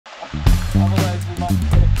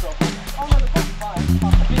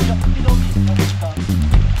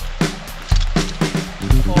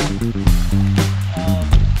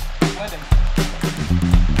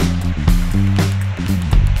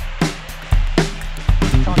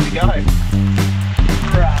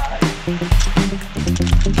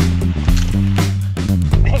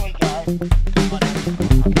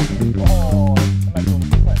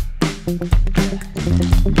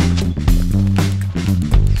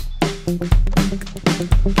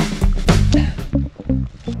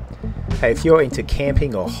Hey, if you're into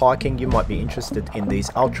camping or hiking, you might be interested in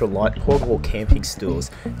these ultralight portable camping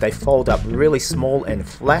stools. They fold up really small and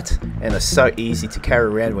flat and are so easy to carry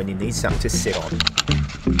around when you need something to sit on.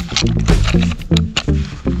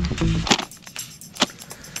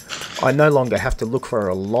 I no longer have to look for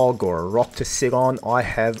a log or a rock to sit on. I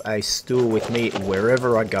have a stool with me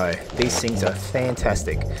wherever I go. These things are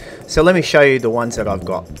fantastic. So let me show you the ones that I've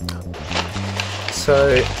got.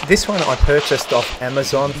 So this one I purchased off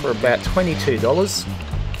Amazon for about $22.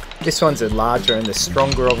 This one's the larger and the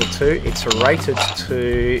stronger of the two. It's rated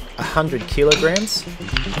to 100 kilograms.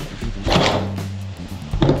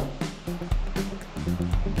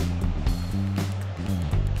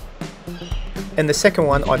 And the second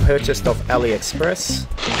one I purchased off AliExpress.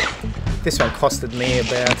 This one costed me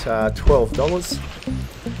about $12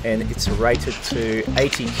 and it's rated to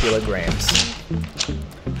 80 kilograms.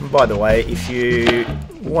 By the way, if you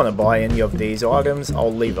want to buy any of these items,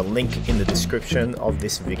 I'll leave a link in the description of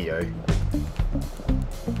this video.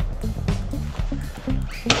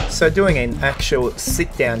 So doing an actual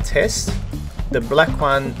sit-down test, the black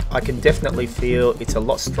one I can definitely feel it's a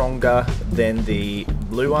lot stronger than the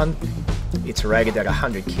blue one. It's rated at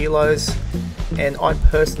 100 kilos and I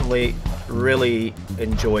personally really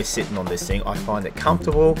enjoy sitting on this thing. I find it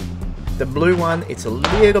comfortable. The blue one, it's a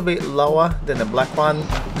little bit lower than the black one.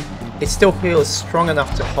 It still feels strong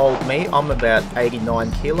enough to hold me. I'm about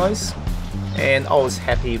 89 kilos and I was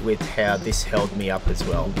happy with how this held me up as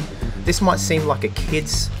well. This might seem like a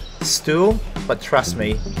kid's stool, but trust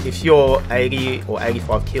me, if you're 80 or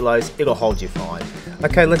 85 kilos, it'll hold you fine.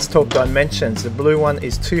 Okay, let's talk dimensions. The blue one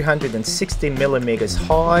is 260 millimeters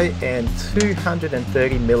high and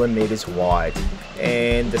 230 millimeters wide,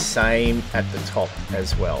 and the same at the top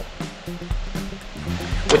as well.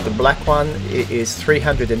 With the black one, it is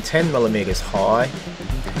 310 millimeters high,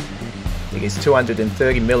 it is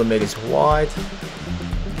 230 millimeters wide,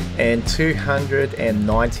 and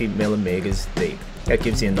 290 millimeters deep. That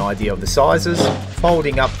gives you an idea of the sizes.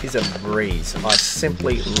 Folding up is a breeze. I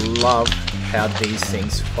simply love how these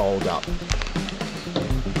things fold up.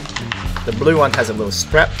 The blue one has a little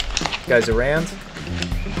strap, goes around,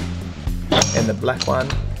 and the black one,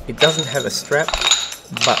 it doesn't have a strap,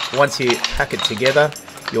 but once you pack it together,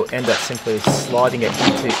 you'll end up simply sliding it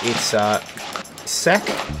into its sack,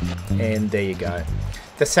 and there you go.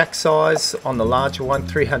 The sack size on the larger one,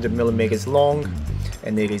 300 millimeters long,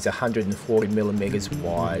 and it is 140 millimeters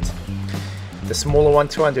wide. The smaller one,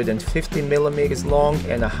 250 millimeters long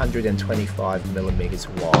and 125 millimeters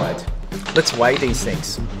wide. Let's weigh these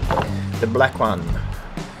things. The black one,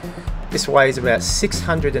 this weighs about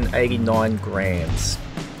 689 grams.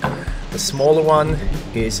 The smaller one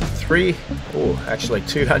is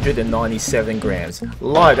 297 grams.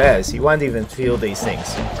 Light as, you won't even feel these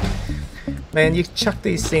things. Man, you chuck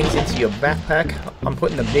these things into your backpack. I'm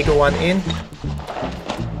putting the bigger one in,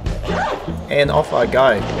 and off I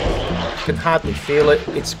go. You can hardly feel it.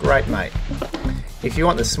 It's great, mate. If you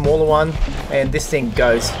want the smaller one, and this thing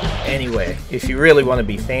goes anywhere. If you really want to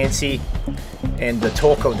be fancy and the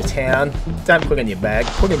talk of the town, don't put it in your bag,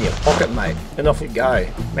 put it in your pocket, mate, and off you go.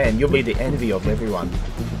 Man, you'll be the envy of everyone.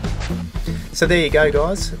 So there you go,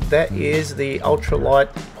 guys. That is the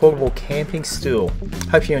ultralight portable camping stool.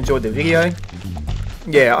 Hope you enjoyed the video.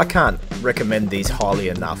 Yeah, I can't recommend these highly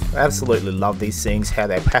enough. I absolutely love these things, how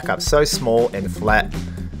they pack up so small and flat.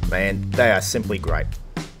 Man, they are simply great.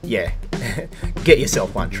 Yeah, get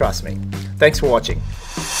yourself one, trust me. Thanks for watching.